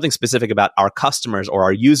 Is it something specific about our customers or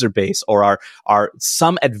our user base, or our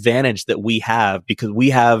some advantage that we have because we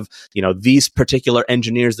have, these particular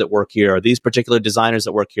engineers that work here, or these particular designers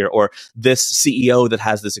that work here, or this CEO that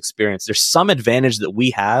has this experience? There's some advantage that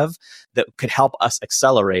we have that could help us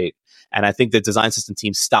accelerate. And I think the design system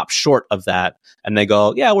teams stop short of that, and they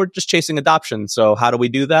go, yeah, we're just chasing adoption. So how do we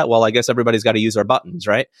do that? Well, I guess everybody's got to use our buttons,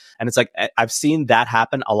 right? And it's like, I've seen that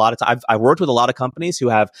happen a lot of times. I've worked with a lot of companies who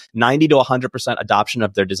have 90 to 100% adoption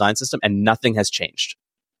of their design system, and nothing has changed.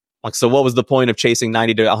 Like, so what was the point of chasing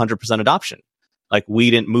 90 to 100% adoption? Like,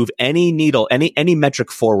 we didn't move any needle, any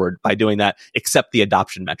metric forward by doing that, except the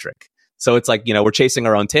adoption metric. So it's like, we're chasing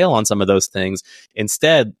our own tail on some of those things.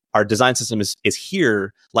 Instead, our design system is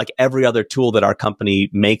here, like every other tool that our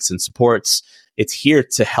company makes and supports. It's here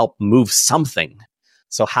to help move something.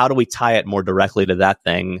 So how do we tie it more directly to that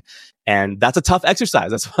thing? And that's a tough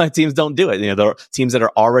exercise. That's why teams don't do it. There are teams that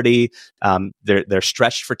are already, they're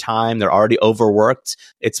stretched for time. They're already overworked.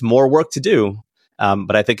 It's more work to do.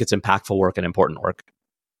 But I think it's impactful work and important work.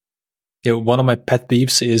 Yeah, one of my pet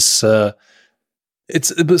peeves is,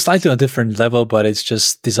 it's slightly on a different level, but it's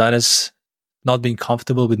just designers not being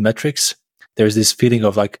comfortable with metrics. There's this feeling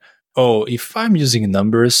of like, oh, if I'm using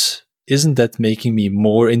numbers, isn't that making me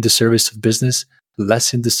more in the service of business,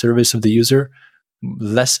 less in the service of the user,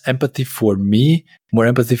 less empathy for me, more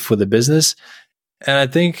empathy for the business? And I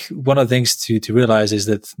think one of the things to realize is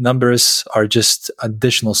that numbers are just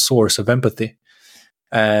additional source of empathy.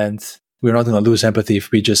 And we're not going to lose empathy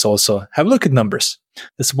if we just also have a look at numbers.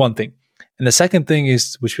 That's one thing. And the second thing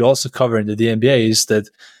is, which we also cover in the DMBA, is that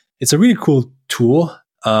it's a really cool tool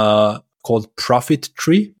called Profit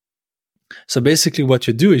Tree. So basically what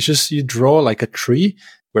you do is just you draw like a tree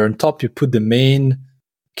where on top you put the main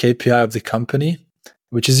KPI of the company,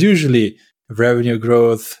 which is usually revenue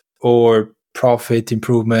growth or profit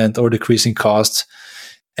improvement or decreasing costs.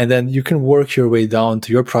 And then you can work your way down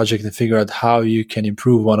to your project and figure out how you can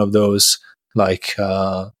improve one of those like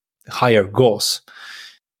higher goals.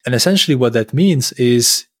 And essentially what that means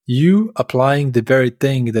is you applying the very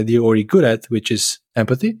thing that you're already good at, which is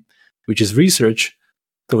empathy, which is research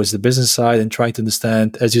towards the business side, and trying to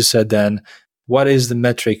understand, as you said, Dan, what is the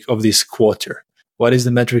metric of this quarter? What is the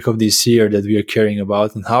metric of this year that we are caring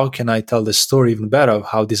about? And how can I tell the story even better of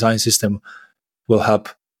how design system will help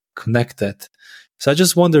connect that? So I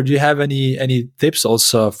just wonder, do you have any tips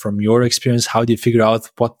also from your experience? How do you figure out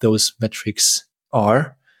what those metrics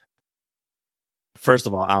are? First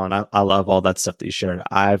of all, Alan, I love all that stuff that you shared.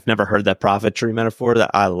 I've never heard that profit tree metaphor.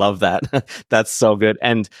 I love that. That's so good.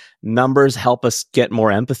 And numbers help us get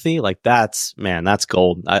more empathy. Like that's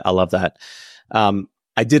gold. I love that.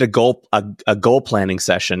 I did a goal planning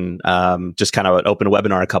session, just kind of an open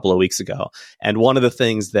webinar a couple of weeks ago. And one of the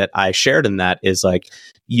things that I shared in that is like,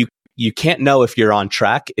 you can't know if you're on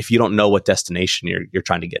track if you don't know what destination you're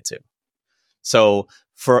trying to get to. So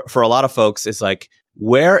for a lot of folks, it's like,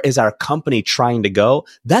 where is our company trying to go?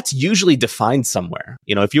 That's usually defined somewhere.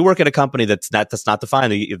 If you work at a company that's not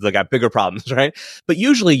defined, they got bigger problems, right? But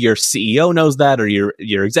usually your CEO knows that, or your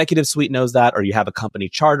executive suite knows that, or you have a company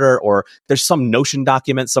charter, or there's some Notion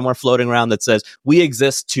document somewhere floating around that says we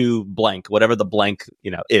exist to blank, whatever the blank,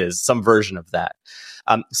 is, some version of that.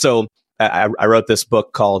 So I wrote this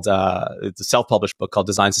book called, it's a self-published book called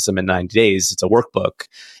Design System in 90 Days. It's a workbook.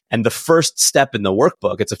 And the first step in the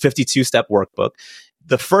workbook, it's a 52-step workbook.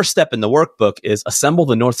 The first step in the workbook is assemble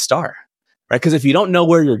the North Star, right? Because if you don't know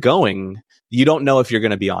where you're going, you don't know if you're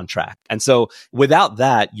going to be on track. And so without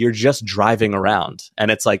that, you're just driving around.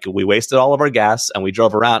 And it's like we wasted all of our gas and we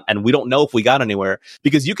drove around and we don't know if we got anywhere,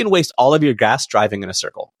 because you can waste all of your gas driving in a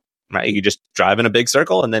circle. Right? You just drive in a big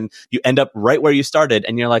circle and then you end up right where you started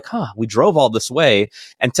and you're like, we drove all this way.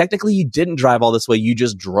 And technically you didn't drive all this way. You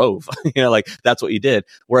just drove, like that's what you did.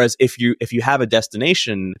 Whereas if you have a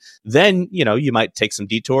destination, then, you might take some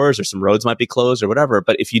detours or some roads might be closed or whatever.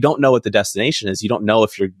 But if you don't know what the destination is, you don't know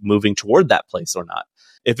if you're moving toward that place or not.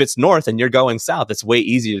 If it's north and you're going south, it's way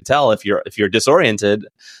easier to tell if you're disoriented,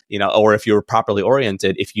 or if you're properly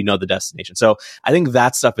oriented, if you know the destination. So I think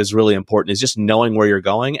that stuff is really important, is just knowing where you're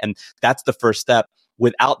going. And that's the first step.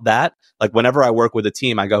 Without that, like whenever I work with a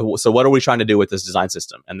team, I go, so what are we trying to do with this design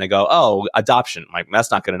system? And they go, oh, adoption. I'm like, that's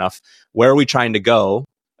not good enough. Where are we trying to go?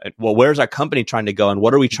 Well, where's our company trying to go? And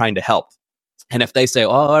what are we trying to help? And if they say,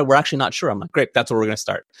 oh, we're actually not sure, I'm like, great, that's where we're going to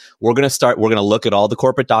start. We're going to look at all the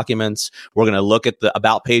corporate documents. We're going to look at the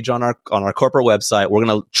about page on our corporate website. We're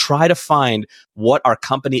going to try to find what our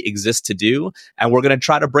company exists to do. And we're going to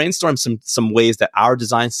try to brainstorm some ways that our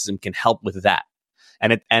design system can help with that.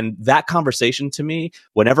 And that conversation, to me,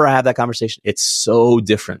 whenever I have that conversation, it's so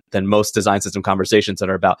different than most design system conversations that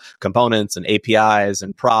are about components and APIs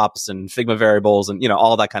and props and Figma variables and,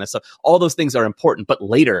 all that kind of stuff. All those things are important, but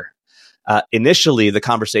later. Initially, the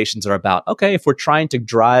conversations are about, okay, if we're trying to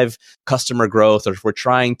drive customer growth, or if we're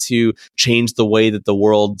trying to change the way that the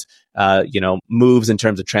world, moves in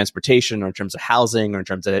terms of transportation, or in terms of housing, or in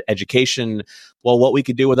terms of education, well, what we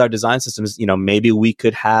could do with our design systems, maybe we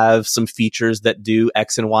could have some features that do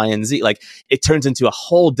X and Y and Z. Like, it turns into a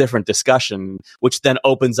whole different discussion, which then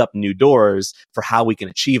opens up new doors for how we can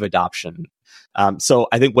achieve adoption. So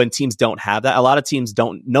I think when teams don't have that, a lot of teams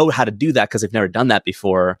don't know how to do that because they've never done that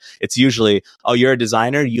before. It's usually, oh, you're a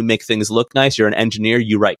designer, you make things look nice. You're an engineer,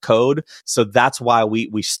 you write code. So that's why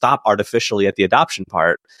we stop artificially at the adoption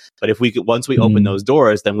part. But if once we open those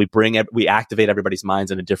doors, then we activate everybody's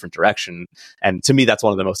minds in a different direction. And to me, that's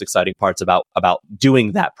one of the most exciting parts about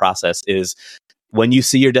doing that process is, when you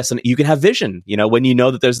see your destination, you can have vision. When you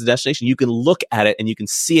know that there's a destination, you can look at it and you can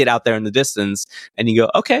see it out there in the distance, and you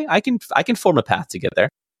go, okay, I can form a path to get there.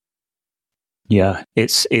 Yeah,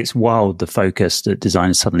 it's wild, the focus that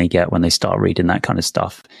designers suddenly get when they start reading that kind of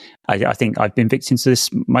stuff. I think I've been victim to this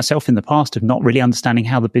myself in the past, of not really understanding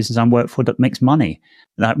how the business I work for that makes money,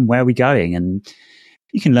 where are we going, and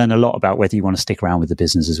you can learn a lot about whether you want to stick around with the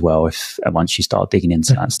business as well once you start digging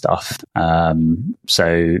into that stuff.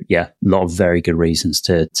 So yeah, a lot of very good reasons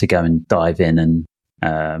to go and dive in and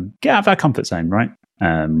get out of our comfort zone, right?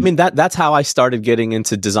 That's how I started getting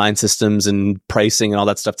into design systems and pricing and all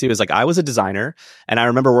that stuff too. Is like, I was a designer, and I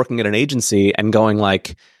remember working at an agency and going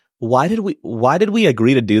like, why did we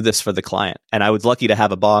agree to do this for the client? And I was lucky to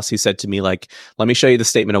have a boss who said to me like, let me show you the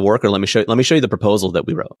statement of work, or let me show you the proposal that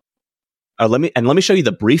we wrote. Let me show you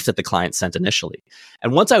the brief that the client sent initially.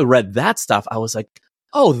 And once I read that stuff, I was like,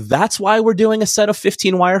 oh, that's why we're doing a set of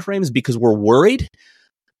 15 wireframes, because we're worried.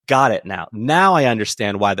 Got it now. Now I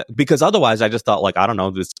understand why that, because otherwise I just thought like, I don't know,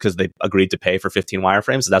 this because they agreed to pay for 15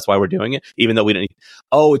 wireframes. So that's why we're doing it, even though we didn't.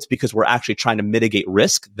 Oh, it's because we're actually trying to mitigate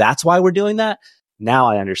risk. That's why we're doing that. Now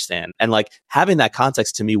I understand. And like, having that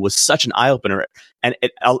context to me was such an eye opener. And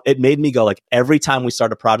it made me go like, every time we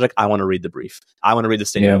start a project, I want to read the brief. I want to read the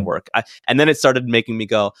statement of work. And then it started making me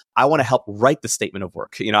go, I want to help write the statement of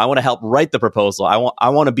work. I want to help write the proposal. I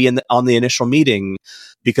want to be on the initial meeting,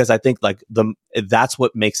 because I think like that's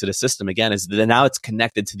what makes it a system again, is that now it's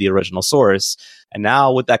connected to the original source. And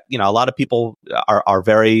now with that, a lot of people are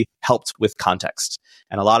very helped with context.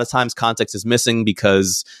 And a lot of times context is missing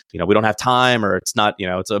because, we don't have time, or it's not,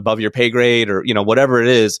 it's above your pay grade, or, whatever it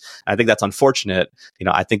is. I think that's unfortunate.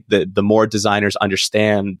 I think that the more designers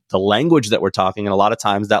understand the language that we're talking, and a lot of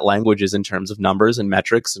times that language is in terms of numbers and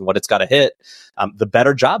metrics and what it's got to hit, the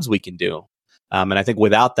better jobs we can do. And I think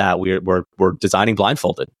without that, we're designing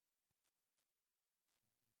blindfolded.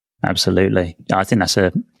 Absolutely. I think that's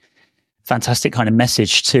a fantastic kind of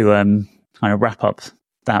message to kind of wrap up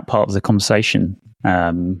that part of the conversation.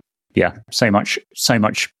 So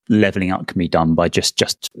much leveling up can be done by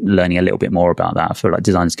just learning a little bit more about that. I feel like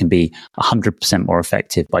designers can be 100% more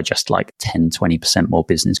effective by just like 10-20% more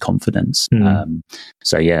business confidence.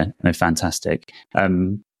 Fantastic.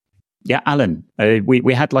 Alan,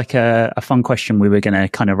 we had like a fun question we were going to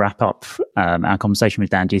kind of wrap up our conversation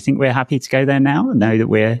with Dan. Do you think we're happy to go there now and know that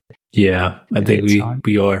we're... Yeah, I think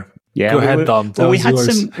we are. Yeah, go ahead, Dom. We've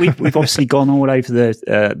obviously gone all over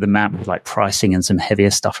the map with like pricing and some heavier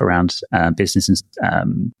stuff around business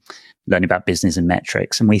and learning about business and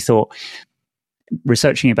metrics. And we thought,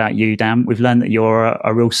 researching about you, Dan, we've learned that you're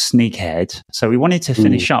a real sneakerhead. So we wanted to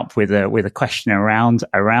finish up with a question around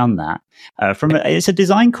that. It's a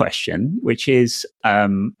design question, which is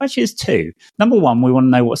two. Number one, we want to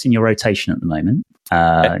know what's in your rotation at the moment.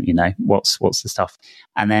 What's the stuff,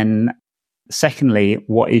 and then secondly,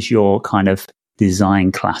 what is your kind of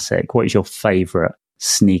design classic? What is your favorite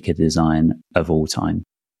sneaker design of all time?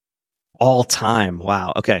 All time.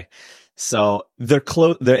 Wow. Okay. So they're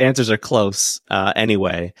close. Their answers are close.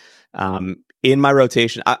 Anyway, in my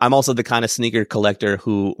rotation, I'm also the kind of sneaker collector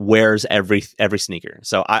who wears every sneaker.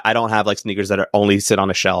 So I don't have like sneakers that are only sit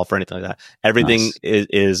on a shelf or anything like that. Everything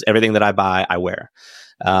is everything that I buy, I wear.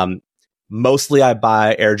 Mostly I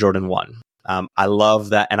buy Air Jordan 1. I love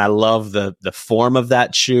that. And I love the form of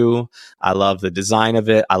that shoe. I love the design of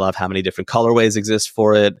it. I love how many different colorways exist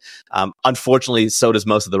for it. Unfortunately, so does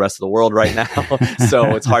most of the rest of the world right now.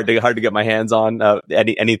 So it's hard to get my hands on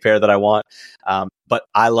any pair that I want. But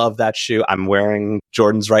I love that shoe. I'm wearing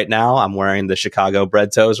Jordans right now. I'm wearing the Chicago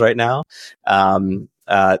Bread Toes right now.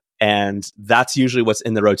 And that's usually what's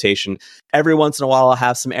in the rotation. Every once in a while, I'll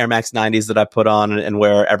have some Air Max 90s that I put on and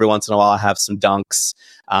wear. Every once in a while, I'll have some Dunks,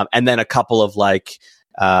 and then a couple of like,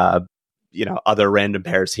 other random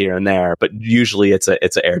pairs here and there. But usually, it's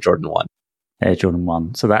a Air Jordan 1. Air Jordan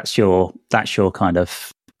 1. So that's your kind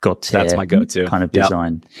of god tier. That's my go-to kind of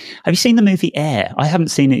design. Yep. Have you seen the movie Air? I haven't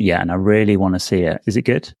seen it yet, and I really want to see it. Is it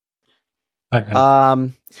good?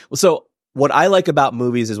 So what I like about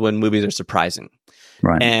movies is when movies are surprising.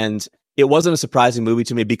 Right. And it wasn't a surprising movie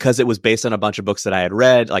to me because it was based on a bunch of books that I had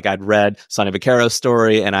read. Like I'd read Sonny Vaccaro's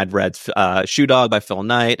story and I'd read Shoe Dog by Phil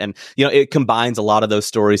Knight. And, it combines a lot of those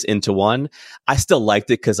stories into one. I still liked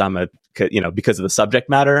it because because of the subject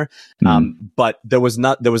matter. But there was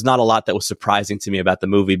not a lot that was surprising to me about the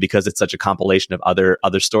movie because it's such a compilation of other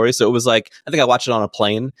stories. So it was like, I think I watched it on a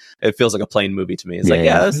plane. It feels like a plane movie to me. It's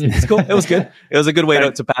it's cool. It was good. It was a good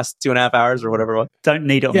way to pass 2.5 hours or whatever it was. Don't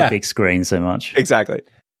need it on the big screen so much. Exactly.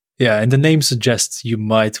 Yeah, and the name suggests you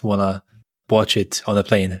might want to watch it on a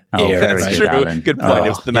plane. Oh, very that's good, true. Alan. Good point. It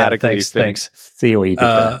was thematically. Thanks. See what you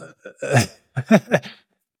did there.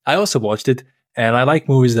 I also watched it, and I like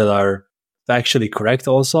movies that are factually correct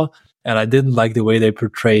also, and I didn't like the way they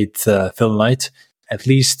portrayed Phil Knight. At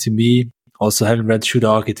least to me, also having read Shoe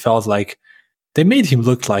Dog, it felt like they made him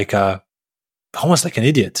look like almost like an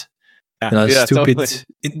idiot. Stupid,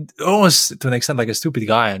 totally. Almost to an extent like a stupid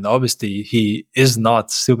guy. And obviously he is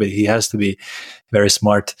not stupid. He has to be very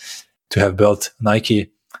smart to have built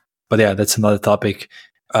Nike. But yeah, that's another topic.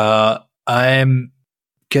 I'm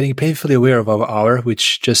getting painfully aware of our hour,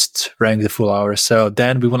 which just rang the full hour. So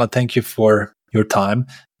Dan, we want to thank you for your time.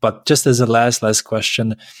 But just as a last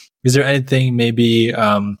question, is there anything maybe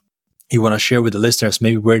you want to share with the listeners,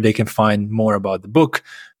 maybe where they can find more about the book,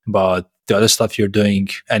 about the other stuff you're doing,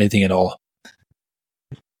 anything at all?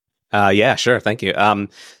 Yeah, sure. Thank you.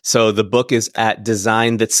 So the book is at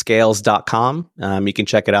designthatscales.com. You can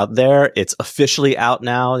check it out there. It's officially out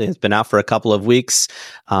now. It's been out for a couple of weeks.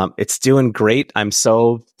 It's doing great. I'm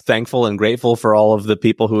so thankful and grateful for all of the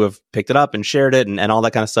people who have picked it up and shared it and all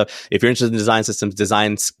that kind of stuff. If you're interested in design systems,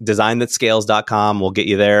 designthatscales.com will get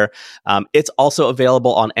you there. It's also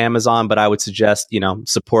available on Amazon, but I would suggest,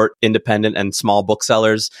 support independent and small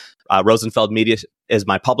booksellers. Rosenfeld Media is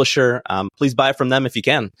my publisher. Please buy it from them if you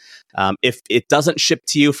can. If it doesn't ship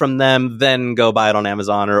to you from them, then go buy it on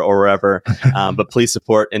Amazon or wherever. But please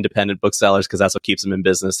support independent booksellers because that's what keeps them in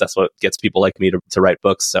business. That's what gets people like me to write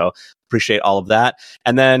books. So appreciate all of that.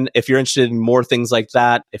 And then if you're interested in more things like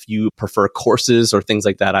that, if you prefer courses or things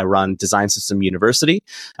like that, I run Design System University.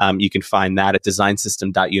 You can find that at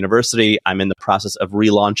designsystem.university. I'm in the process of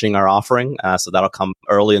relaunching our offering. So that'll come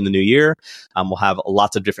early in the new year. We'll have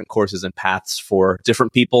lots of different courses and paths for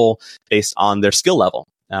different people based on their skill level.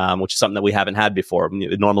 Which is something that we haven't had before.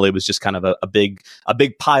 Normally, it was just kind of a big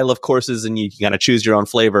pile of courses, and you kind of choose your own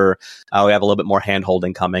flavor. We have a little bit more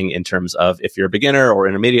hand-holding coming in terms of if you're a beginner or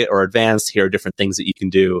intermediate or advanced, here are different things that you can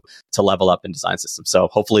do to level up in design systems. So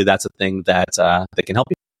hopefully that's a thing that can help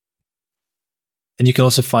you. And you can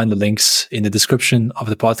also find the links in the description of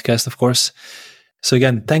the podcast, of course. So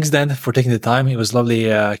again, thanks, Dan, for taking the time. It was lovely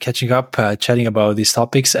catching up, chatting about these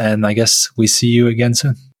topics, and I guess we see you again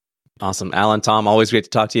soon. Awesome. Alan, Tom, always great to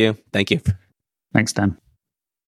talk to you. Thank you. Thanks, Dan.